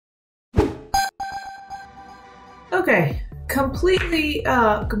Okay,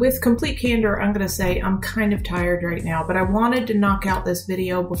 with complete candor, I'm gonna say I'm kind of tired right now, but I wanted to knock out this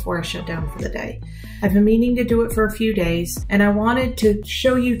video before I shut down for the day. I've been meaning to do it for a few days, and I wanted to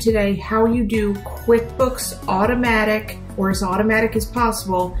show you today how you do QuickBooks automatic, or as automatic as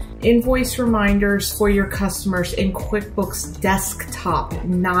possible, invoice reminders for your customers in QuickBooks Desktop,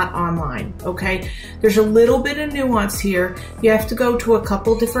 not online, okay? There's a little bit of nuance here. You have to go to a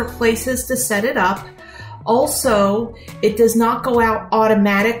couple different places to set it up. Also, it does not go out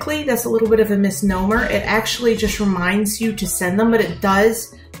automatically. That's a little bit of a misnomer. It actually just reminds you to send them, but it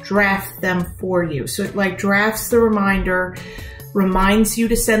does draft them for you. So it like drafts the reminder, reminds you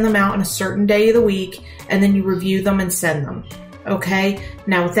to send them out on a certain day of the week, and then you review them and send them. Okay,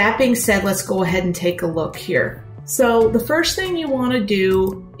 now with that being said, let's go ahead and take a look here. So the first thing you want to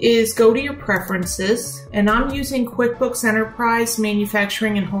do is go to your preferences, and I'm using QuickBooks Enterprise,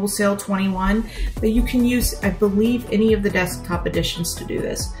 Manufacturing, and Wholesale 21, but you can use, I believe, any of the desktop editions to do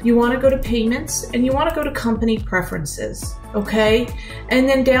this. You want to go to Payments, and you want to go to Company Preferences, okay? And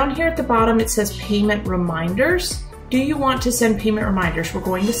then down here at the bottom it says Payment Reminders. Do you want to send payment reminders? We're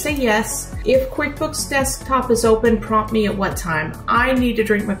going to say yes. If QuickBooks Desktop is open, prompt me at what time. I need to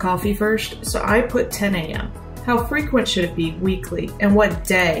drink my coffee first, so I put 10 a.m. How frequent should it be? Weekly. And what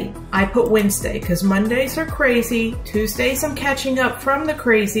day? I put Wednesday because Mondays are crazy. Tuesdays I'm catching up from the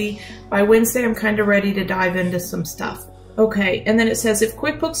crazy. By Wednesday I'm kind of ready to dive into some stuff. Okay, and then it says if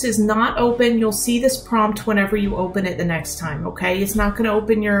QuickBooks is not open, you'll see this prompt whenever you open it the next time, okay? It's not going to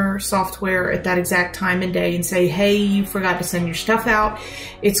open your software at that exact time and day and say, hey, you forgot to send your stuff out.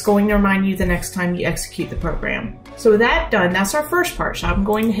 It's going to remind you the next time you execute the program. So with that done, that's our first part, so I'm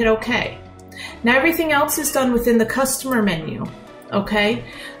going to hit OK. Now everything else is done within the customer menu, okay?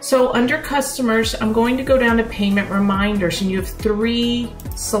 So under customers, I'm going to go down to payment reminders, and you have 3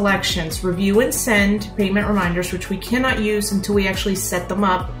 selections: review and send payment reminders, which we cannot use until we actually set them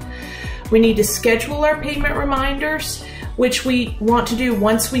up. We need to schedule our payment reminders, which we want to do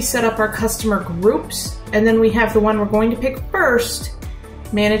once we set up our customer groups. And then we have the one we're going to pick first,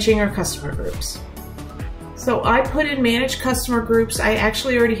 managing our customer groups. So I put in manage customer groups. I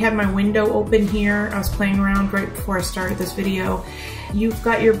actually already have my window open here. I was playing around right before I started this video. You've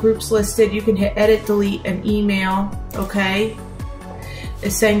got your groups listed. You can hit edit, delete, and email, okay?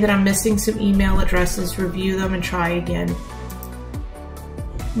 It's saying that I'm missing some email addresses. Review them and try again.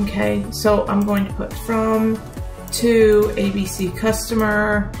 Okay, so I'm going to put from to ABC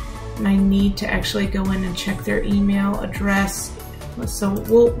customer, and I need to actually go in and check their email address. So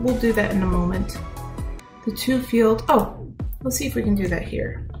we'll do that in a moment. The to field, oh, let's see if we can do that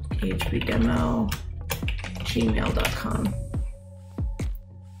here. phpdemo, gmail.com.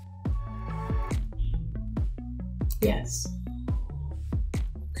 Yes.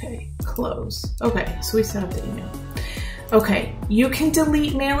 Okay, close. Okay, so we set up the email. Okay, you can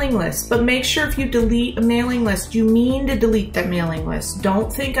delete mailing lists, but make sure if you delete a mailing list, you mean to delete that mailing list.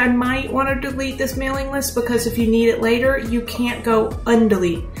 Don't think I might want to delete this mailing list, because if you need it later, you can't go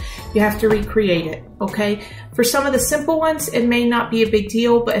undelete. You have to recreate it, okay? For some of the simple ones, it may not be a big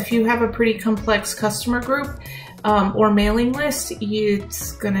deal, but if you have a pretty complex customer group or mailing list,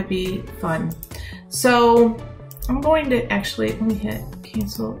 it's gonna be fun. So I'm going to actually, let me hit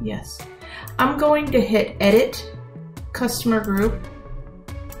cancel, yes. I'm going to hit edit customer group,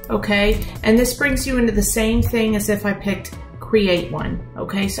 okay? And this brings you into the same thing as if I picked create one,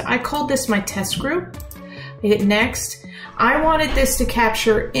 okay? So I called this my test group. I hit next. I wanted this to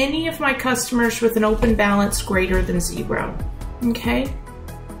capture any of my customers with an open balance greater than 0, okay?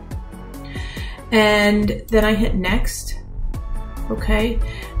 And then I hit next, okay?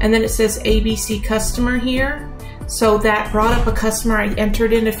 And then it says ABC customer here. So that brought up a customer. I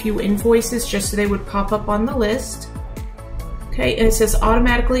entered in a few invoices just so they would pop up on the list. Okay, and it says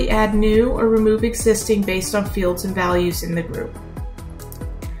automatically add new or remove existing based on fields and values in the group.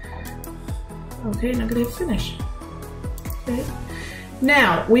 Okay, now I'm gonna hit finish. Okay.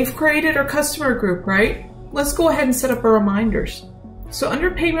 Now, we've created our customer group, right? Let's go ahead and set up our reminders. So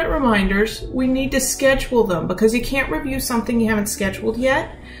under payment reminders, we need to schedule them because you can't review something you haven't scheduled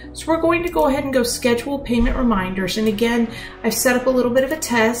yet. So we're going to go ahead and go schedule payment reminders. And again, I've set up a little bit of a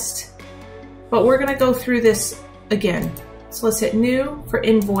test, but we're gonna go through this again. So let's hit new for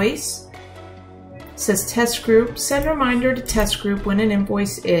invoice. It says test group, send reminder to test group when an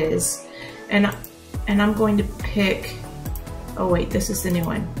invoice is. And I'm going to pick, oh wait, this is the new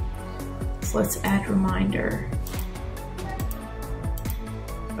one. So let's add reminder.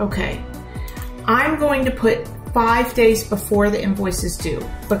 Okay, I'm going to put 5 days before the invoice is due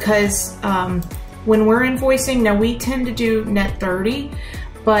because when we're invoicing, now we tend to do net 30,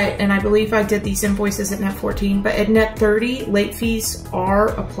 and I believe I did these invoices at net 14, but at net 30, late fees are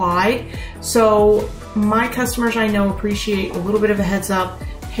applied. So my customers I know appreciate a little bit of a heads up.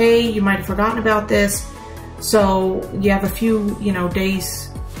 Hey, you might have forgotten about this. So you have a few, days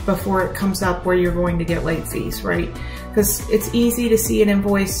before it comes up where you're going to get late fees, right? Because it's easy to see an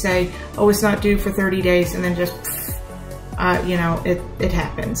invoice say, oh, it's not due for 30 days, and then just, it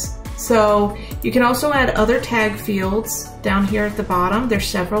happens. So you can also add other tag fields down here at the bottom. There's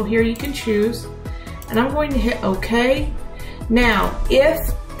several here you can choose. And I'm going to hit OK. Now, if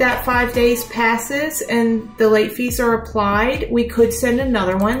that 5 days passes and the late fees are applied, we could send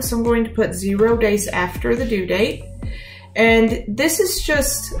another one. So I'm going to put 0 days after the due date. And this is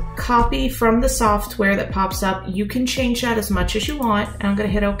just copy from the software that pops up. You can change that as much as you want, and I'm going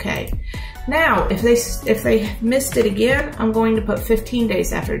to hit OK. Now, if they missed it again, I'm going to put 15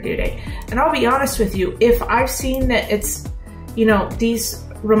 days after due date. And I'll be honest with you, if I've seen that it's, these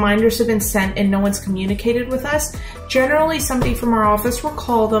reminders have been sent and no one's communicated with us, generally somebody from our office will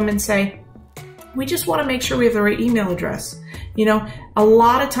call them and say, we just want to make sure we have the right email address. A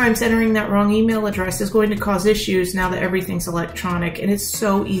lot of times entering that wrong email address is going to cause issues now that everything's electronic, and it's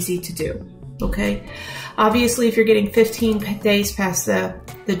so easy to do, okay? Obviously, if you're getting 15 days past the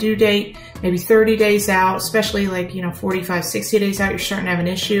due date, maybe 30 days out, especially like, 45, 60 days out, you're starting to have an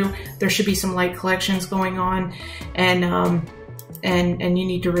issue. There should be some light collections going on, and you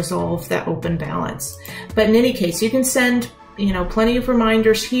need to resolve that open balance. But in any case, you can send, plenty of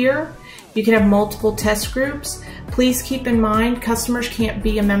reminders here. You can have multiple test groups. Please keep in mind, customers can't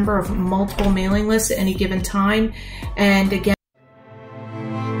be a member of multiple mailing lists at any given time. And again,